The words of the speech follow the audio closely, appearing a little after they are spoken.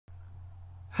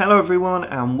Hello everyone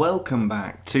and welcome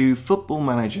back to Football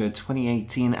Manager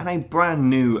 2018 and a brand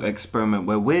new experiment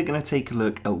where we're going to take a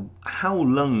look at how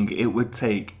long it would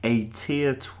take a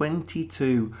tier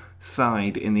 22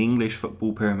 side in the English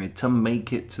football pyramid to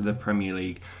make it to the Premier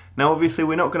League. Now obviously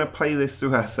we're not going to play this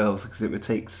through ourselves because it would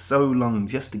take so long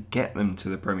just to get them to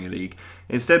the Premier League.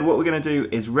 Instead what we're going to do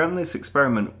is run this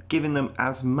experiment giving them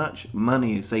as much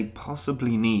money as they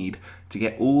possibly need to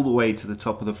get all the way to the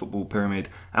top of the football pyramid,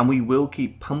 and we will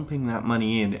keep pumping that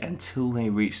money in until they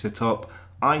reach the top.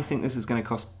 I think this is going to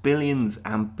cost billions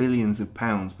and billions of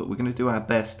pounds, but we're going to do our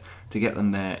best to get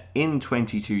them there in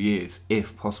 22 years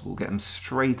if possible, get them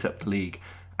straight up the league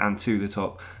and to the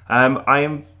top. I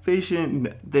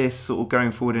envision this sort of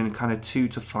going forward in kind of 2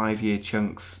 to 5 year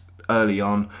chunks early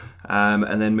on,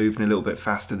 and then moving a little bit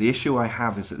faster. The issue I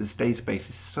have is that this database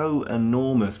is so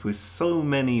enormous with so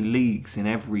many leagues in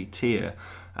every tier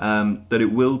that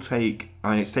it will take,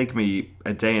 I mean, it's taken me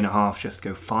a day and a half just to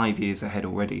go 5 years ahead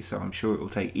already, so I'm sure it will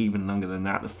take even longer than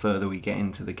that the further we get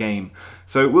into the game.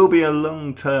 So it will be a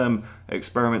long-term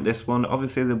experiment, this one.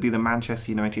 Obviously there'll be the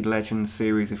Manchester United Legends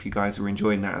series if you guys are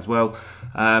enjoying that as well,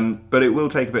 but it will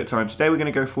take a bit of time. Today we're going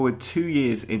to go forward 2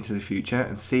 years into the future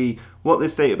and see what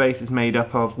this database is made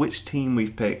up of, which team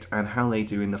we've picked and how they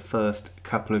do in the first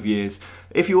couple of years.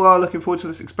 If you are looking forward to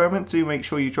this experiment, do make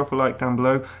sure you drop a like down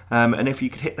below, and if you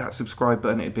could hit that subscribe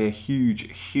button, it'd be a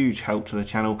huge help to the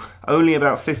channel. Only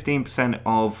about 15%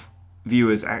 of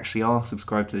viewers actually are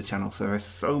subscribed to the channel, so there's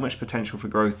so much potential for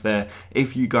growth there.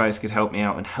 If you guys could help me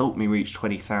out and help me reach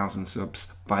 20,000 subs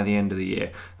by the end of the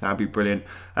year, that would be brilliant.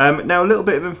 Now a little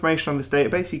bit of information on this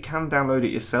database. You can download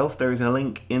it yourself. There is a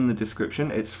link in the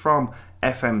description. It's from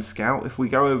FM Scout. If we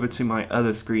go over to my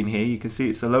other screen here, you can see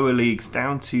it's the lower leagues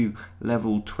down to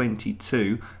level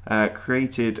 22,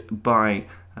 created by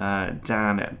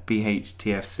Dan at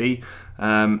BHTFC,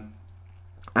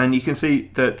 and you can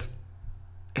see that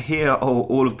here are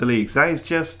all of the leagues. That is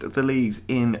just the leagues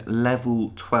in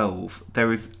level 12.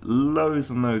 There is loads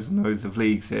and loads and loads of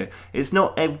leagues here. It's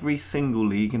not every single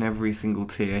league in every single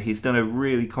tier. He's done a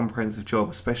really comprehensive job,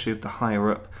 especially of the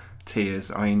higher up tiers.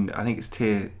 I mean, I think it's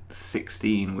tier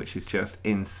 16, which is just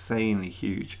insanely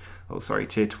huge. Oh, sorry,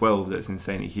 tier 12, that's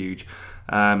insanely huge.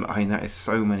 I mean, that is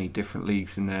so many different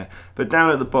leagues in there. But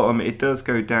down at the bottom, it does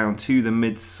go down to the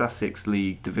Mid-Sussex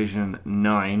League Division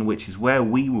 9, which is where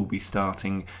we will be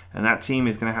starting. And that team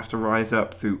is going to have to rise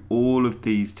up through all of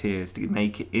these tiers to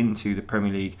make it into the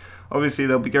Premier League. Obviously,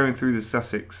 they'll be going through the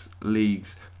Sussex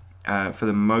leagues. For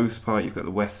the most part, you've got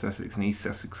the West Sussex and East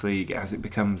Sussex League as it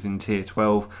becomes in tier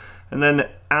 12. And then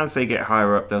as they get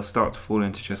higher up, they'll start to fall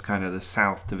into just kind of the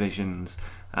South divisions.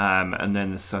 And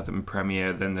then the Southern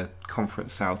Premier, then the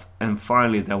Conference South, and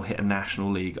finally they'll hit a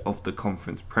National League of the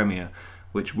Conference Premier,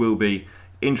 which will be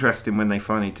interesting when they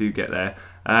finally do get there.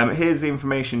 Here's the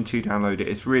information to download it.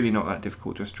 It's really not that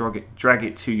difficult. Just drag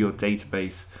it to your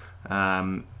database.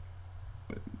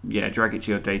 Yeah, drag it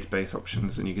to your database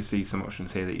options, and you can see some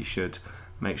options here that you should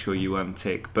make sure you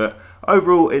untick. But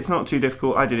overall, it's not too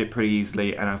difficult. I did it pretty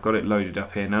easily, and I've got it loaded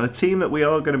up here. Now, the team that we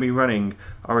are going to be running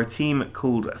are a team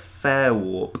called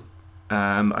Fairwarp.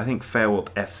 I think Fairwarp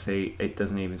FC, it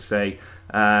doesn't even say.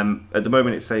 At the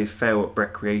moment, it says Fairwarp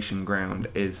Recreation Ground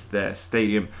is their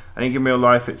stadium. I think in real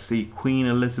life, it's the Queen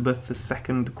Elizabeth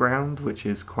II ground, which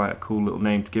is quite a cool little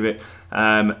name to give it.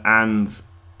 And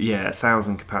yeah,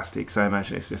 1,000 capacity, because I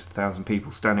imagine it's just 1,000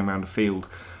 people standing around the field.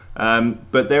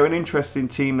 But they're an interesting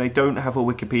team. They don't have a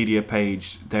Wikipedia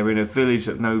page. They're in a village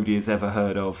that nobody has ever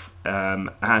heard of,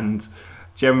 and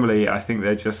generally I think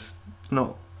they're just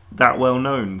not that well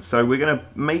known. So we're going to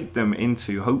make them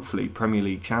into, hopefully, Premier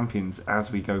League champions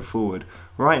as we go forward.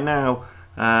 Right now,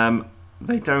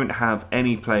 they don't have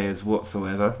any players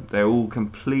whatsoever. They're all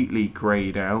completely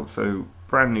greyed out, so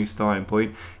brand new starting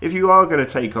point. If you are going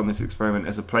to take on this experiment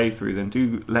as a playthrough, then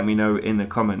do let me know in the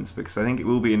comments, because I think it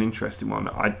will be an interesting one.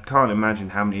 I can't imagine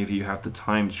how many of you have the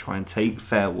time to try and take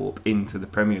Fairwarp into the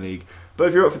Premier League. But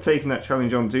if you're up for taking that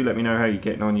challenge on, do let me know how you're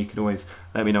getting on. You can always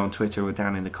let me know on Twitter or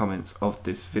down in the comments of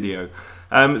this video.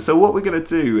 So what we're going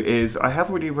to do is, I have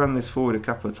already run this forward a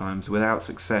couple of times without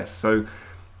success. So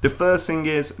the first thing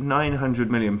is £900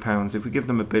 million. If we give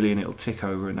them $1 billion, it'll tick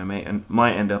over and they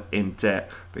might end up in debt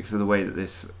because of the way that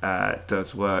this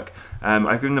does work.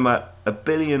 I've given them $1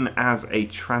 billion as a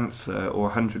transfer, or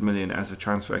 £100 million as a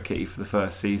transfer kitty for the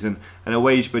first season, and a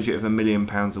wage budget of £1 million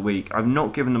a week. I've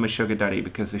not given them a sugar daddy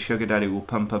because the sugar daddy will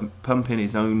pump in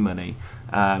his own money,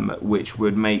 which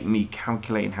would make me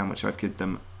calculating how much I've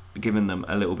given them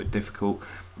a little bit difficult.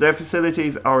 Their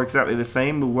facilities are exactly the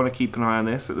same. We'll want to keep an eye on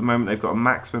this. At the moment, they've got a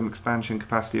maximum expansion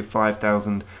capacity of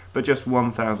 5,000, but just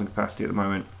 1,000 capacity at the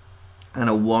moment. and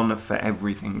a 1 for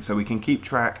everything, so we can keep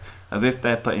track of if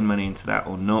they're putting money into that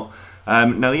or not.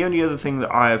 Now, the only other thing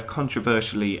that I have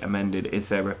controversially amended is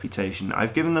their reputation.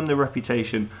 I've given them the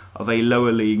reputation of a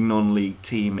lower league, non-league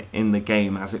team in the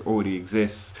game as it already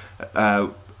exists.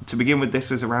 To begin with, this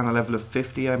was around the level of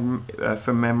 50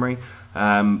 from memory,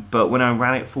 but when I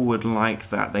ran it forward like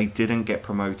that, they didn't get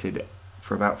promoted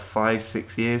for about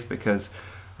 5-6 years because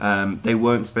they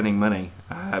weren't spending money,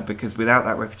 because without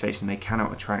that reputation they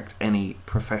cannot attract any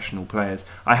professional players.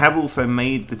 I have also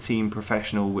made the team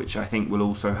professional, which I think will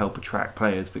also help attract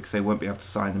players because they won't be able to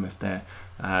sign them if they're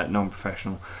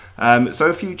non-professional. So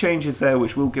a few changes there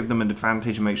which will give them an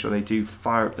advantage and make sure they do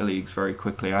fire up the leagues very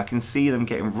quickly. I can see them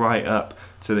getting right up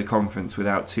to the conference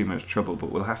without too much trouble,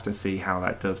 but we'll have to see how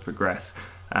that does progress.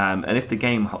 And if the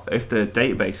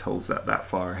database holds up that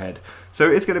far ahead. So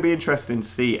it's going to be interesting to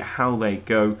see how they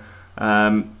go.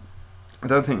 I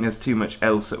don't think there's too much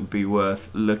else that would be worth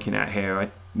looking at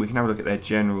here. We can have a look at their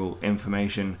general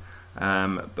information,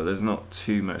 but there's not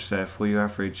too much there for you.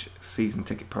 Average season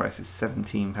ticket price is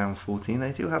 £17.14.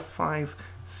 They do have 5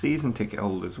 season ticket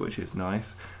holders, which is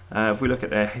nice. If we look at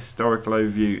their historical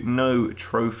overview, no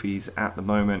trophies at the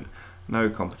moment, no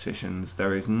competitions.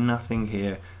 There is nothing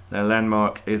here. Their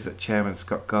landmark is that Chairman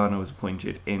Scott Gardner was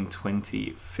appointed in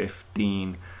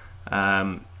 2015.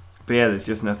 But yeah, there's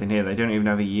just nothing here. They don't even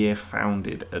have a year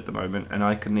founded at the moment, and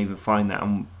I couldn't even find that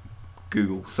on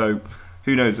Google. So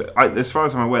who knows? As far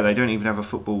as I'm aware, they don't even have a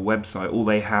football website. All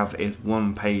they have is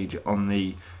one page on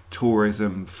the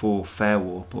tourism for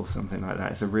Fairwarp or something like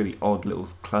that. It's a really odd little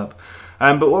club.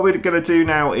 But what we're going to do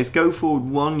now is go forward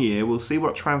 1 year. We'll see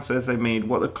what transfers they made,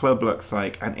 what the club looks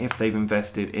like, and if they've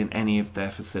invested in any of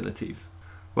their facilities.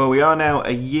 Well, we are now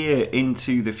a year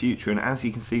into the future, and as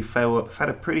you can see, Fairwarp have had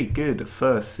a pretty good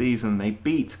first season. They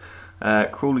beat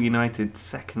Crawley United's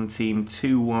second team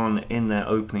 2-1 in their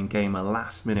opening game, a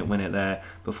last-minute winner there,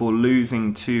 before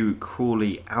losing to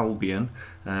Crawley Albion.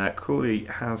 Crawley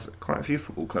has quite a few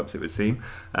football clubs, it would seem.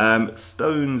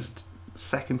 Stone's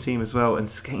second team as well, and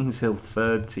Scainshill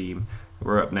third team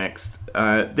were up next.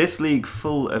 This league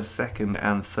full of second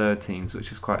and third teams,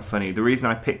 which is quite funny. The reason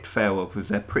I picked Fairwarp was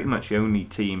they're pretty much the only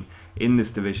team in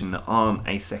this division that aren't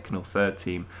a second or third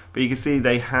team. But you can see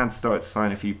they had started to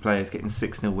sign a few players, getting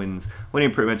 6-0 wins,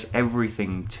 winning pretty much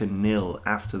everything to nil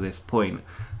after this point.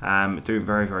 Doing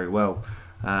very, very well.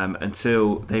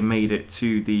 Until they made it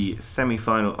to the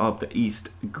semi-final of the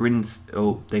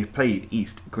they played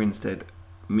East Grinstead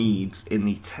Meads in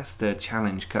the Tester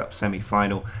Challenge Cup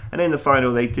semi-final, and in the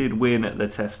final they did win the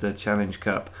Tester Challenge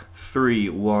Cup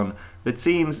 3-1. The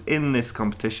teams in this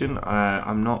competition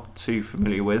I'm not too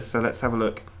familiar with, so let's have a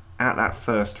look at that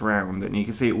first round, and you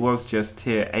can see it was just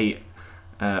Tier 8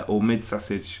 or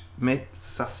Mid-Sussex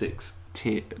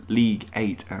tier League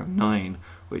 8 and 9,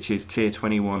 which is Tier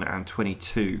 21 and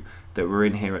 22 that were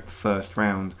in here at the first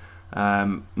round.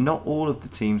 Not all of the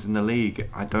teams in the league,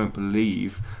 I don't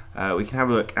believe. We can have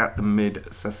a look at the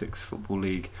Mid-Sussex Football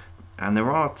League, and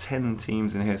there are 10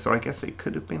 teams in here, so I guess it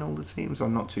could have been all the teams.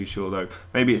 I'm not too sure though.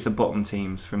 Maybe it's the bottom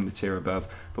teams from the tier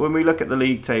above. But when we look at the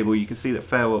league table, you can see that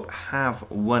Fairwarp have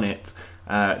won it.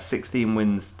 16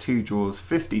 wins, 2 draws,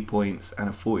 50 points, and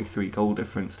a 43 goal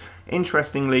difference.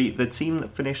 Interestingly, the team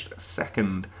that finished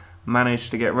second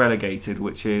managed to get relegated,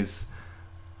 which is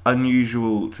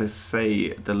unusual to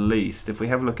say the least. If we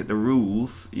have a look at the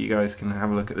rules, you guys can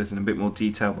have a look at this in a bit more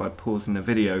detail by pausing the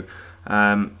video.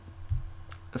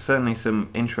 Certainly some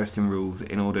interesting rules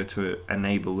in order to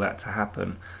enable that to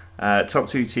happen. Top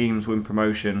 2 teams win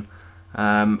promotion,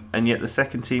 and yet the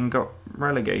second team got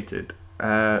relegated.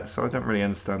 So I don't really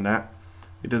understand that.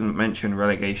 It doesn't mention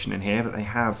relegation in here, but they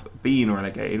have been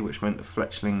relegated, which meant the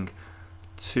Fletchling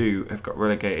 2 have got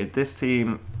relegated. This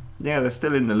team, yeah, they're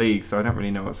still in the league, so I don't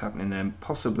really know what's happening there.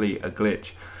 Possibly a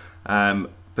glitch.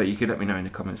 But you could let me know in the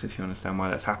comments if you understand why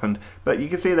that's happened. But you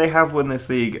can see they have won this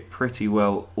league pretty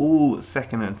well. All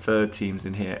second and third teams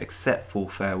in here, except for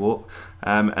Fairwarp.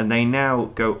 And they now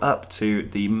go up to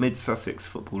the Mid-Sussex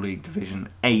Football League Division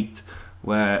 8,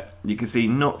 where you can see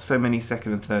not so many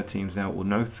second and third teams now, or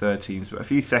no third teams, but a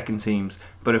few second teams,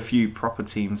 but a few proper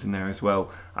teams in there as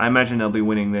well. I imagine they'll be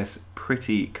winning this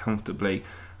pretty comfortably.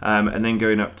 And then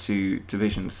going up to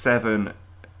Division 7,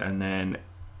 and then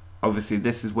obviously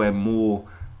this is where more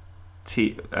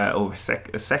a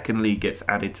second league gets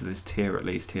added to this tier, at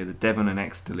least here. The Devon and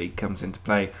Exeter League comes into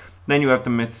play. Then you have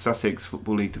the Mid-Sussex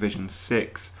Football League Division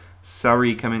 6.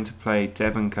 Surrey come into play,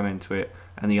 Devon come into it,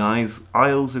 and the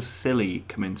Isles of Scilly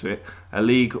come into it. A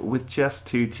league with just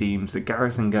 2 teams, the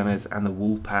Garrison Gunners and the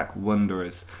Woolpack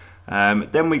Wanderers.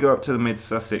 Then we go up to the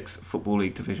Mid-Sussex Football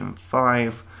League Division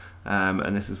 5.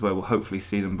 and this is where we'll hopefully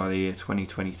see them by the year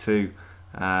 2022.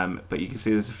 But you can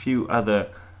see there's a few other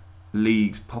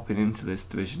leagues popping into this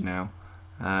division now,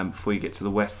 before you get to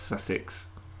the West Sussex,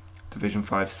 Division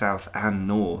 5 South and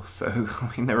North. So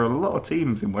I mean, there are a lot of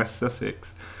teams in West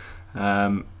Sussex,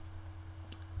 but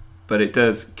it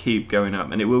does keep going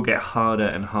up, and it will get harder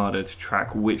and harder to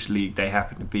track which league they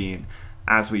happen to be in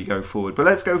as we go forward. But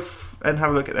let's go and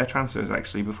have a look at their transfers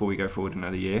actually before we go forward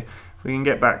another year. If we can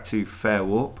get back to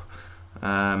Fairwarp,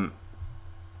 we're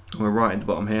right at the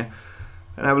bottom here,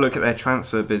 and have a look at their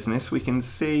transfer business. We can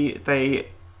see they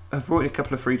have brought in a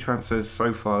couple of free transfers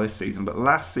so far this season, but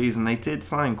last season they did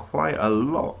sign quite a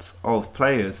lot of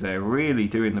players. They're really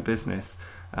doing the business.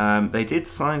 They did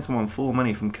sign someone for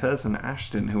money from Curzon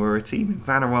Ashton, who are a team in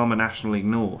Vanarama National League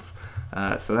North.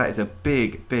 So that is a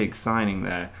big signing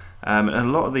there. And a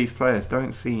lot of these players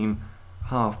don't seem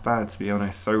half bad, to be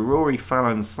honest. So Rory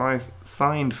Fallon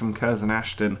signed from Curzon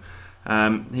Ashton.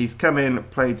 He's come in,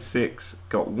 played 6,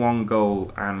 got 1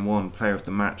 goal and 1 player of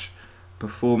the match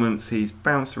performance. He's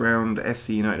bounced around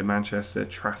FC United Manchester,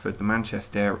 Trafford, the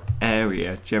Manchester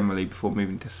area generally before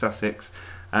moving to Sussex.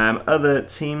 Other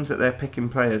teams that they're picking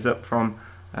players up from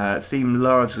seem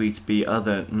largely to be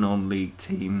other non-league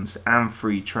teams and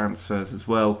free transfers as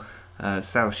well.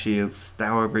 South Shields,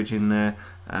 Stourbridge in there,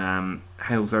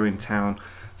 Halesoe Town.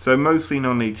 So mostly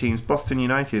non-league teams. Boston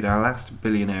United, our last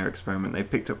billionaire experiment, they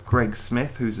picked up Greg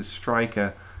Smith, who's a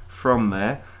striker from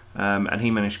there, and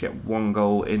he managed to get 1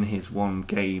 goal in his 1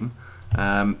 game.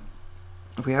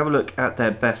 If we have a look at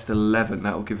their best 11,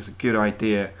 that will give us a good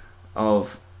idea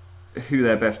of who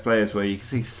their best players were. You can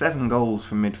see 7 goals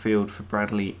from midfield for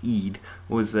Bradley Eade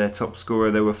was their top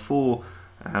scorer. There were 4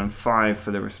 and 5 for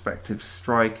the respective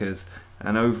strikers,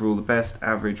 and overall the best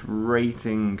average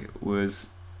rating was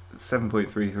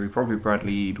 7.33, probably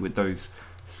Bradley Eade with those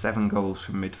 7 goals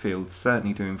from midfield,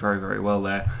 certainly doing very well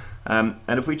there. And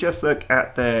if we just look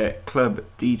at their club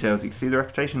details, you can see the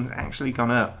reputation has actually gone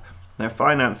up. Their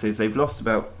finances, they've lost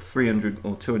about 300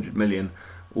 or 200 million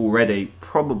already,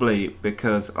 probably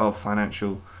because of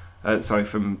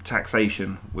from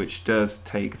taxation, which does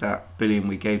take that billion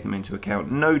we gave them into account.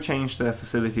 No change to their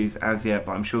facilities as yet,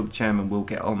 but I'm sure the chairman will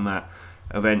get on that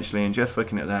eventually. And just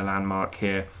looking at their landmark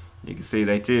here, you can see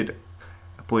they did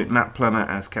appoint Matt Plummer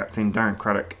as captain, Darren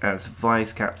Craddock as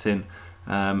vice captain.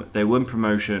 They won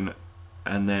promotion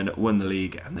and then won the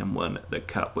league and then won the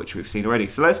cup, which we've seen already.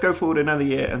 So let's go forward another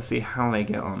year and see how they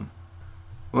get on.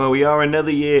 Well, we are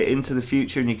another year into the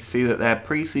future, and you can see that their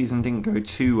pre-season didn't go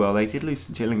too well. They did lose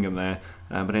to Gillingham there,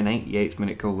 but an 88th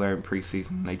minute goal there in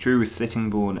pre-season. They drew with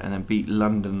Sittingbourne and then beat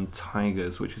London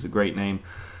Tigers, which is a great name.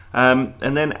 And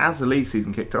then as the league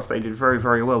season kicked off, they did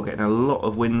very well, getting a lot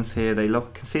of wins here. They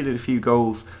conceded a few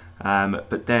goals,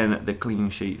 but then the clean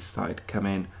sheets started to come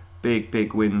in.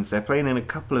 Big wins. They're playing in a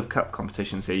couple of cup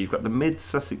competitions here. You've got the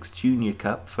Mid-Sussex Junior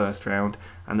Cup first round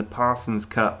and the Parsons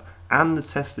Cup and the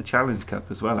Tester Challenge Cup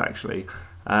as well, actually.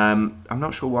 I'm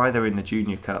not sure why they're in the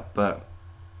Junior Cup, but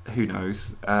who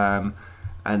knows. And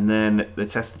then the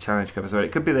Tester Challenge Cup as well.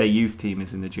 It could be their youth team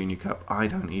is in the Junior Cup. I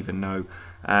don't even know.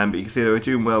 But you can see they were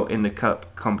doing well in the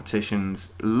cup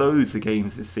competitions. Loads of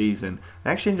games this season. They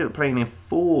actually ended up playing in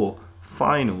 4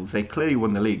 finals. They clearly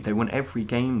won the league. They won every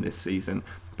game this season.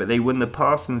 But they won the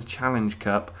Parsons Challenge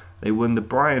Cup. They won the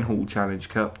Brian Hall Challenge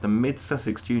Cup, the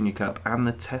Mid-Sussex Junior Cup, and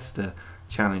the Tester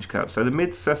Challenge Cup. So the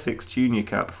Mid-Sussex Junior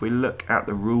Cup, if we look at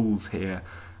the rules here,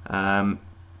 I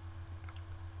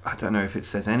don't know if it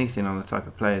says anything on the type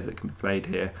of players that can be played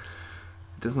here.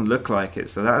 It doesn't look like it,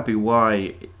 so that would be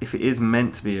why, if it is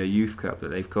meant to be a youth cup, that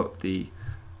they've got the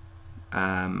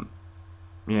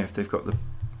if they've got the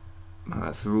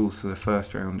that's the rules for the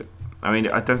first round. I mean,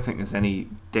 I don't think there's any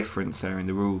difference there in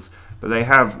the rules, but they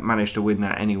have managed to win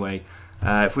that anyway.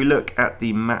 If we look at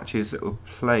the matches that were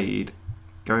played,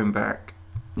 going back,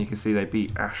 you can see they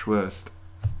beat Ashworth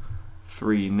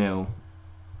 3-0.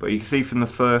 But you can see from the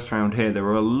first round here, there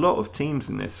were a lot of teams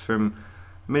in this, from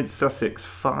Mid-Sussex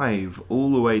 5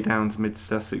 all the way down to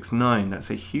Mid-Sussex 9. That's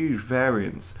a huge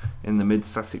variance in the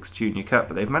Mid-Sussex Junior Cup,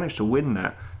 but they've managed to win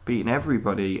that, beating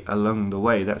everybody along the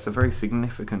way. That's a very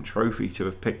significant trophy to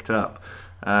have picked up.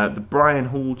 The Brian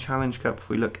Hall Challenge Cup, if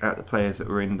we look at the players that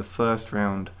were in the first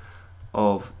round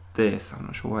of this, I'm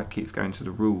not sure why it keeps going to the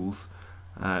rules.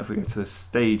 If we go to the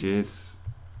stages,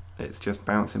 it's just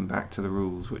bouncing back to the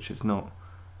rules, which is not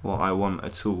what I want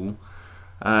at all.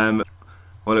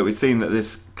 Well, it would seem that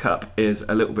this cup is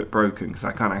a little bit broken because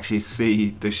I can't actually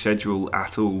see the schedule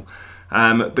at all.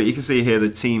 But you can see here the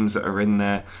teams that are in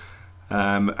there,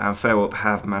 and Fairwarp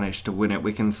have managed to win it.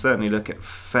 We can certainly look at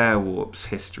Fairwarp's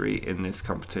history in this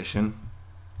competition.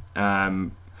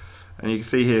 And you can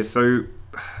see here, so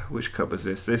which cup was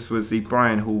this? This was the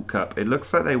Brian Hall Cup. It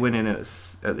looks like they went in at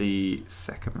the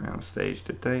second round stage,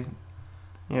 did they?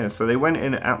 Yeah, so they went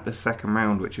in at the second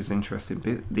round, which is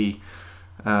interesting. The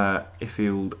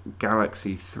Iffield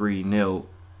Galaxy 3-0,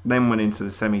 then went into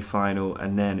the semi-final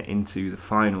and then into the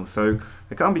final. So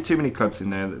there can't be too many clubs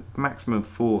in there, the maximum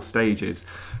 4 stages.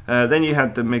 Then you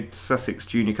had the Mid-Sussex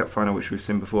Junior Cup final, which we've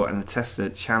seen before, and the Tester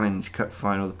Challenge Cup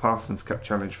final, the Parsons Cup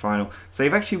Challenge final. So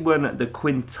you've actually won the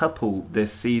quintuple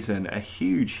this season, a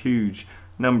huge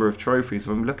number of trophies.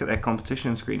 When we look at their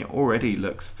competition screen, it already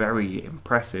looks very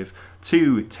impressive.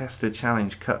 2 Tester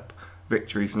Challenge Cup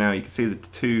victories now. You can see the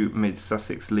 2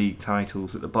 Mid-Sussex League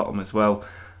titles at the bottom as well.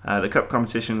 The cup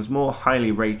competition is more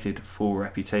highly rated for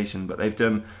reputation, but they've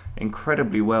done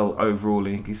incredibly well overall.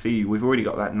 And you can see we've already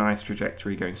got that nice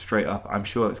trajectory going straight up. I'm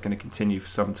sure it's going to continue for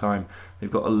some time.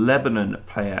 They've got a Lebanon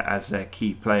player as their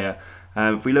key player.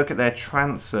 If we look at their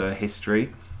transfer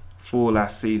history for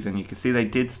last season, you can see they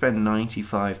did spend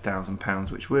 £95,000,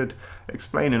 which would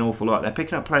explain an awful lot. They're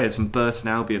picking up players from Burton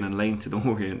Albion and Leighton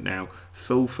Orient now,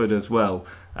 Salford as well.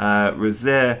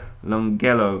 Rosaire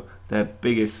Longello, their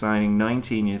biggest signing,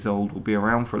 19 years old, will be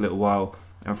around for a little while.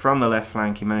 And from the left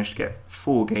flank, he managed to get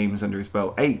 4 games under his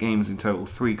belt, 8 games in total,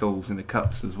 3 goals in the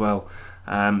cups as well.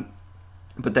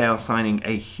 But they are signing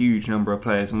a huge number of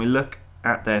players. And we look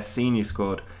at their senior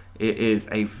squad, it is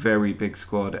a very big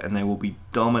squad, and they will be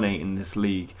dominating this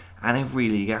league and every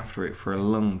league after it for a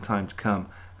long time to come.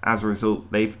 As a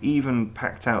result, they've even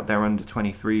packed out their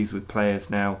under-23s with players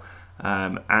now,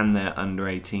 and their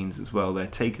under-18s as well. They're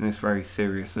taking this very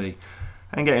seriously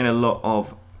and getting a lot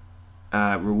of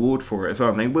reward for it as well.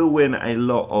 And they will win a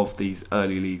lot of these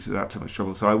early leagues without too much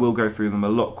trouble, so I will go through them a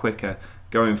lot quicker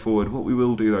going forward. What we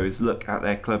will do though is look at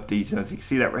their club details. You can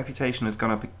see that reputation has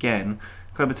gone up again.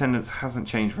 Club attendance hasn't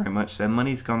changed very much. Their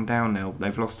money's gone down now.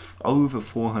 They've lost over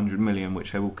 400 million,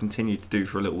 which they will continue to do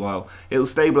for a little while. It will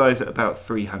stabilise at about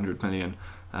 300 million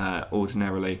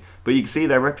ordinarily. But you can see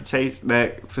their reputation,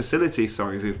 their facilities,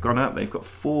 have gone up. They've got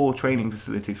 4 training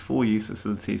facilities, 4 youth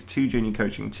facilities, 2 junior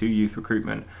coaching, 2 youth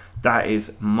recruitment. That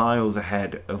is miles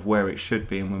ahead of where it should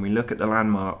be. And when we look at the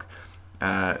landmark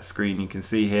screen, you can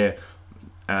see here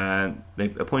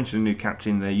they appointed a new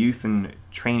captain. Their youth and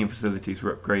training facilities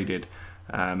were upgraded.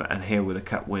 And here were the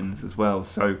cup wins as well.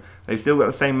 So they've still got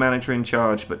the same manager in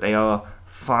charge, but they are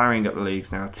firing up the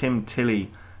leagues now. Tim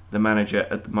Tilley, the manager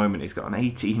at the moment, he's got an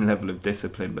 18 level of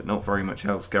discipline, but not very much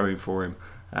else going for him.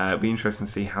 It'll be interesting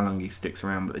to see how long he sticks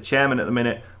around. But the chairman at the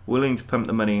minute, willing to pump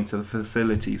the money into the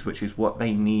facilities, which is what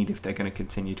they need if they're going to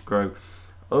continue to grow.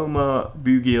 Omar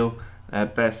Bugil,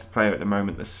 best player at the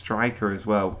moment, the striker as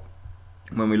well.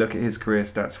 When we look at his career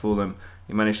stats for them,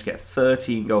 he managed to get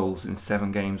 13 goals in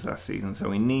 7 games last season. So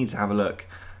we need to have a look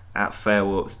at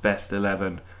Fairwarp's best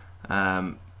 11.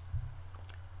 And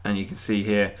you can see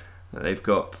here that they've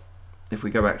got, if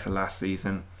we go back to last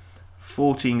season,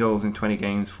 14 goals in 20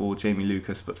 games for Jamie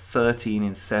Lucas, but 13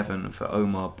 in 7 for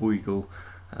Omar Boigel.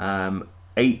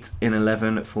 8 in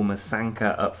 11 for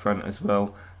Masanka up front as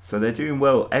well. So they're doing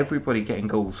well. Everybody getting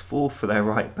goals. 4 for their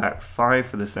right back, 5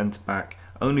 for the centre back.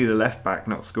 Only the left back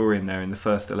not scoring there in the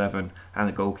first 11, and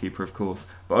the goalkeeper of course.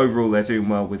 But overall they're doing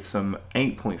well with some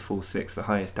 8.46, the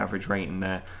highest average rating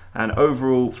there. And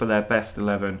overall for their best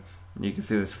 11, you can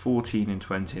see there's 14 in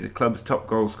 20. The club's top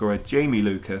goal scorer, Jamie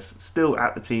Lucas, still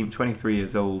at the team, 23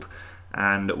 years old,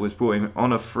 and was brought in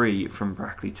on a free from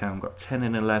Brackley Town. Got 10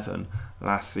 in 11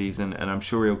 last season, and I'm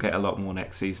sure he'll get a lot more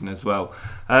next season as well.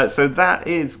 So that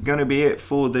is going to be it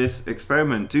for this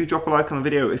experiment. Do drop a like on the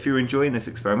video if you're enjoying this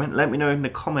experiment. Let me know in the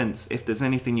comments if there's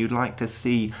anything you'd like to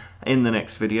see in the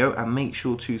next video, and make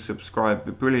sure to subscribe. It'd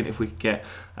be brilliant if we could get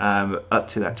up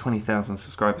to that 20,000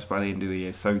 subscribers by the end of the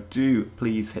year. So do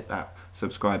please hit that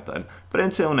subscribe button. But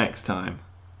until next time,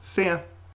 see ya.